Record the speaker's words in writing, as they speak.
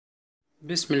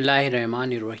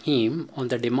Bismillahirrahmanirrahim. On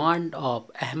the demand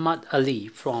of Ahmad Ali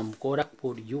from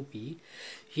Gorakhpur UP,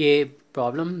 ये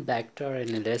problem vector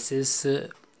analysis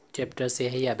chapter से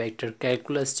है या vector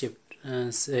calculus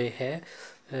से है।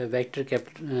 वेक्टर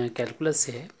कैलकुलस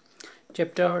से है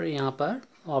चैप्टर। यहाँ पर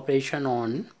ऑपरेशन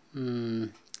ऑन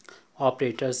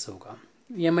ऑपरेटर्स होगा।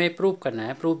 ये हमें प्रूव करना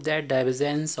है। Prove that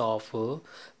divergence of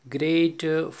grade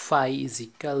phi is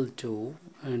equal to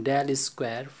del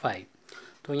square phi.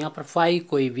 तो यहाँ पर फाई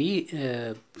कोई भी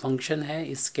फंक्शन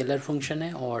है, स्केलर फंक्शन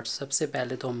है। और सबसे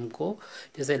पहले तो हमको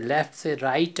जैसे लेफ़्ट से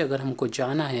राइट अगर हमको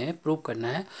जाना है, प्रूव करना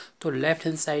है, तो लेफ़्ट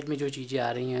हैंड साइड में जो चीज़ें आ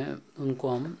रही हैं उनको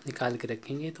हम निकाल के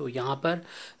रखेंगे। तो यहाँ पर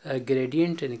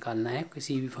ग्रेडियंट निकालना है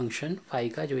किसी भी फंक्शन फाई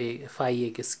का, जो फाई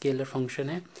एक स्केलर फंक्शन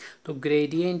है। तो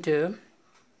ग्रेडियंट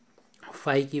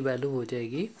फाई की वैल्यू हो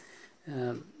जाएगी,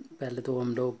 पहले तो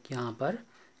हम लोग यहाँ पर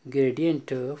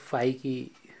ग्रेडियंट फाई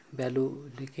की वैल्यू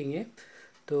लिखेंगे।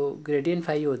 तो ग्रेडियंट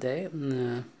फाई होता है,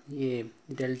 ये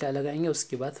डेल्टा लगाएंगे,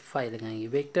 उसके बाद फाई लगाएंगे।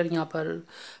 वेक्टर यहाँ पर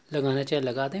लगाना चाहे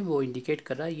लगा दें, वो इंडिकेट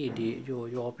कर रहा है ये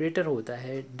जो ऑपरेटर होता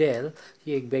है डेल,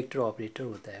 ये एक वेक्टर ऑपरेटर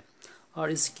होता है।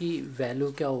 और इसकी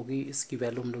वैल्यू क्या होगी? इसकी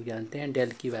वैल्यू हम लोग जानते हैं,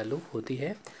 डेल की वैल्यू होती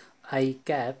है आई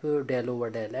cap del over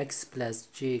del x plus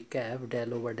जे cap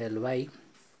del over del Y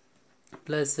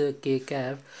plus के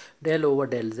cap del over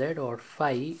del Z. और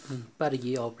फाई पर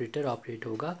ये ऑपरेटर ऑपरेट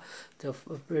होगा। जब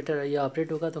ऑपरेटर ये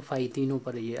ऑपरेट होगा तो फाई तीनों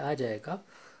पर ये आ जाएगा।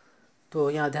 तो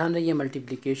यहाँ ध्यान रहे, ये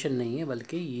मल्टीप्लिकेशन नहीं है,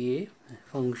 बल्कि ये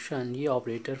फंक्शन, ये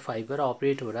ऑपरेटर फाई पर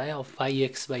ऑपरेट हो रहा है और फाई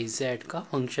एक्स बाई जेड का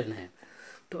फंक्शन है।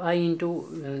 तो आई इंटू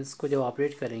इसको जब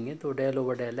ऑपरेट करेंगे तो del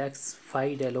over del x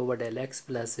phi del over del x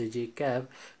plus जे cap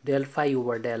del phi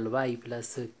over del Y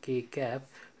plus के cap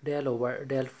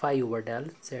del phi over del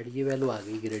Z, ये वैल्यू आ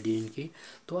गई ग्रेडियंट की।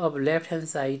 तो अब लेफ्ट हैंड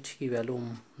साइड की वैल्यू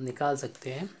हम निकाल सकते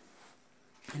हैं,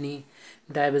 यानी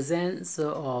डाइवर्जेंस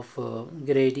ऑफ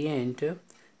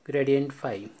ग्रेडियंट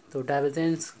फाई। तो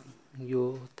डाइवर्जेंस जो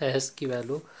होता है इसकी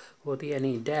वैल्यू होती है,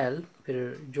 यानी डेल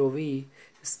फिर जो भी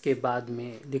इसके बाद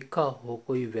में लिखा हो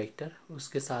कोई वेक्टर,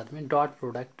 उसके साथ में डॉट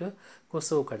प्रोडक्ट को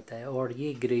शो करता है। और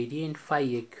ये ग्रेडियंट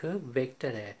फाई एक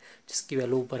वेक्टर है जिसकी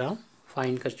वैल्यू ऊपर हम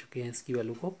फाइंड कर चुके हैं, इसकी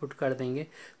वैल्यू को पुट कर देंगे।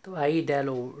 तो आई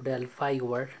del phi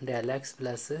over del x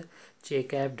plus जे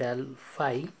cap del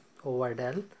phi over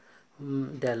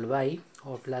del Y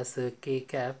और प्लस के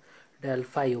cap del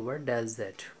phi over del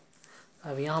Z.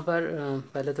 अब यहाँ पर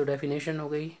पहले तो डेफिनेशन हो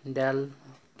गई डेल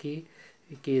की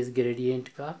कि इस ग्रेडियंट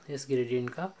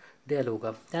का डेल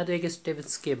होगा। यहाँ तो एक स्टेप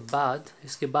इसके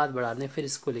बाद बढ़ा दें, फिर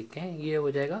इसको लिखें, ये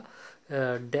हो जाएगा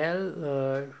डेल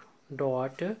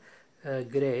डॉट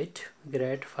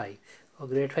ग्रेड फाई। और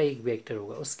ग्रेड फाई एक वेक्टर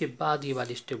होगा, उसके बाद ये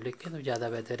वाली स्टेप लिखें तो ज़्यादा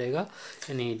बेहतर रहेगा,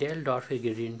 यानी डेल डॉट फिर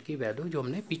ग्रेडियंट की वैल्यू जो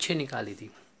हमने पीछे निकाली थी।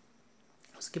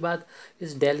 उसके बाद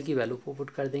इस डेल की वैल्यू को पुट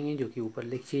कर देंगे जो कि ऊपर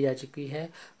लिखी जा चुकी है,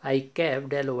 आई cap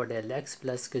del over del x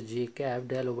plus जे cap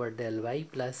del over del Y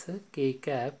plus के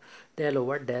cap del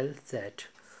over del Z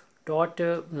dot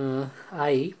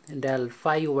I del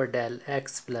phi over del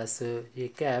x plus J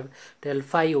cap del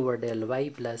phi over del Y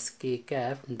plus के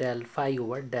cap del phi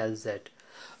over del Z.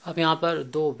 अब यहाँ पर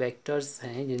दो vectors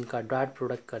हैं जिनका dot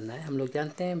product करना है। हम लोग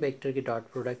जानते हैं वेक्टर के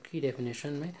डॉट प्रोडक्ट की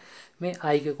डेफिनेशन में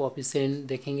आई के कोफिशिएंट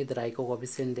देखेंगे, इधर आई को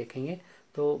कोफिशिएंट देखेंगे,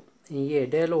 तो ये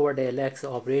del over del x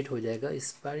operate हो जाएगा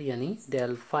इस पर, यानी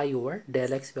del phi over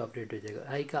del x पे ऑपरेट हो जाएगा।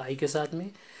 आई का आई के साथ में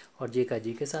और जे का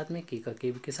जे के साथ में, के का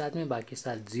के के साथ में, बाकी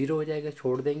साथ ज़ीरो हो जाएगा,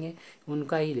 छोड़ देंगे,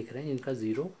 उनका ही लिख रहे हैं जिनका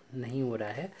ज़ीरो नहीं हो रहा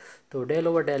है। तो डेल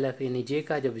ओवर डेल एफ, यानी जे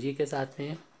का जब जे के साथ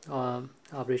में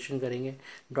ऑपरेशन करेंगे,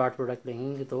 डॉट प्रोडक्ट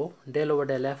लेंगे, तो डेल ओवर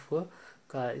डेल एफ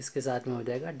का इसके साथ में हो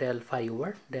जाएगा del phi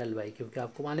over del Y, क्योंकि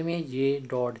आपको मालूम है जे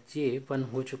डॉट जे 1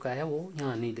 हो चुका है, वो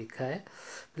यहाँ नहीं लिखा है,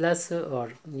 प्लस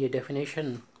और ये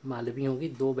डेफिनेशन मालूम ही होगी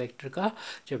दो वेक्टर का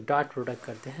जब डॉट प्रोडक्ट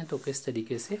करते हैं तो किस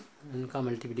तरीके से उनका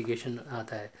मल्टीप्लिकेशन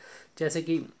आता है। जैसे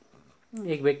कि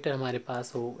एक वेक्टर हमारे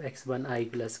पास हो x1 आई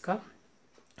प्लस का,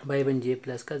 y1 जे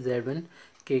प्लस का, z1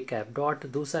 के कैप डॉट,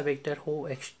 दूसरा वेक्टर हो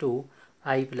x2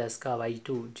 आई प्लस का,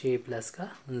 y2 जे प्लस का,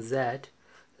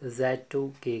 z2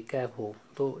 के कैप हो,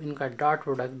 तो इनका डॉट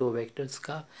प्रोडक्ट दो वेक्टर्स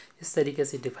का इस तरीके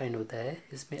से डिफाइन होता है।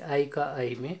 इसमें आई का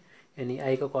आई में, यानी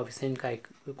आई का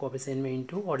कोफिशिएंट में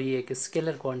इंटू, और ये एक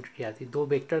स्केलर क्वांटिटी आती है, दो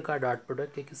वेक्टर का डॉट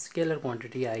प्रोडक्ट एक स्केलर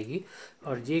क्वांटिटी आएगी।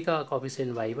 और जे का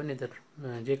कोफिशिएंट y1,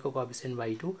 इधर जे का कोफिशिएंट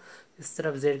y2, इस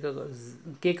तरफ जेड का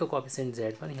के का कोफिशिएंट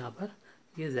z1, यहाँ पर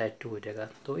ये z2 हो जाएगा।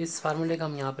 तो इस फार्मूले का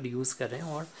हम यहाँ पर यूज़ कर रहे हैं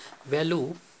और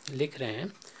वैल्यू लिख रहे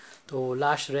हैं। तो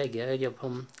लास्ट रह गया है जब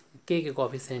हम के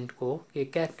कोफिशिएंट को, के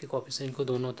कैप के कोफिशिएंट को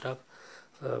दोनों तरफ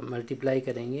मल्टीप्लाई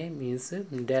करेंगे, means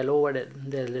del over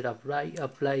del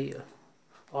apply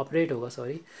operate होगा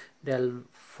del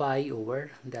phi over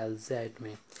del Z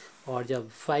में। और जब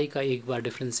फाई का एक बार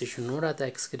डिफ्रेंसिएशन हो रहा था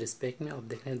एक्स के रिस्पेक्ट में, अब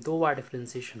देख रहे हैं 2 बार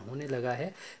डिफ्रेंसिएशन होने लगा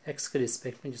है एक्स के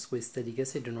रिस्पेक्ट में, जिसको इस तरीके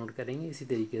से डिनोट करेंगे। इसी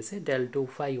तरीके से del two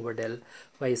phi over del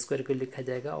Y square को लिखा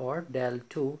जाएगा और del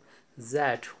two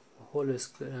Z whole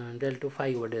del two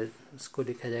phi over del उसको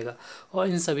लिखा जाएगा। और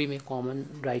इन सभी में कॉमन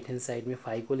राइट हैंड साइड में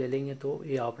फाई को ले लेंगे तो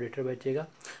ये ऑपरेटर बचेगा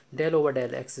del over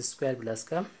del x square plus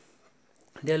का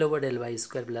del over del Y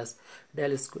square plus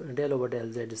del over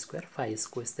del Z square phi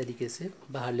को इस तरीके से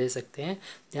बाहर ले सकते हैं।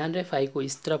 ध्यान रहे फाई को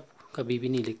इस तरफ कभी भी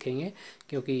नहीं लिखेंगे,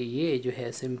 क्योंकि ये जो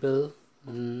है सिंपल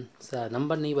सा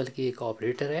नंबर नहीं बल्कि एक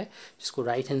ऑपरेटर है जिसको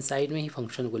राइट हैंड साइड में ही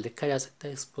फंक्शन को लिखा जा सकता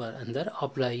है। इस पर अंदर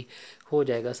अप्लाई हो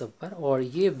जाएगा सब पर। और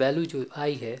ये वैल्यू जो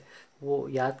आई है वो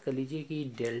याद कर लीजिए कि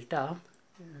डेल्टा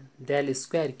डेल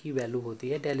स्क्वायर की वैल्यू होती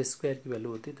है, डेल स्क्वायर की वैल्यू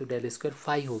होती है, तो डेल स्क्वायर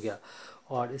फाई हो गया।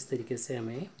 और इस तरीके से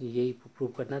हमें यही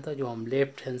प्रूव करना था जो हम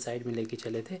लेफ्ट हैंड साइड में लेके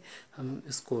चले थे, हम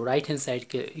इसको राइट हैंड साइड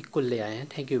के इक्वल ले आए हैं।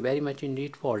 Thank you very much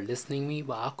Indeed for listening me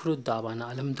व आखिर दावाना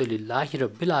अल्हम्दुलिल्लाहि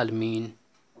रब्बिल आलमीन।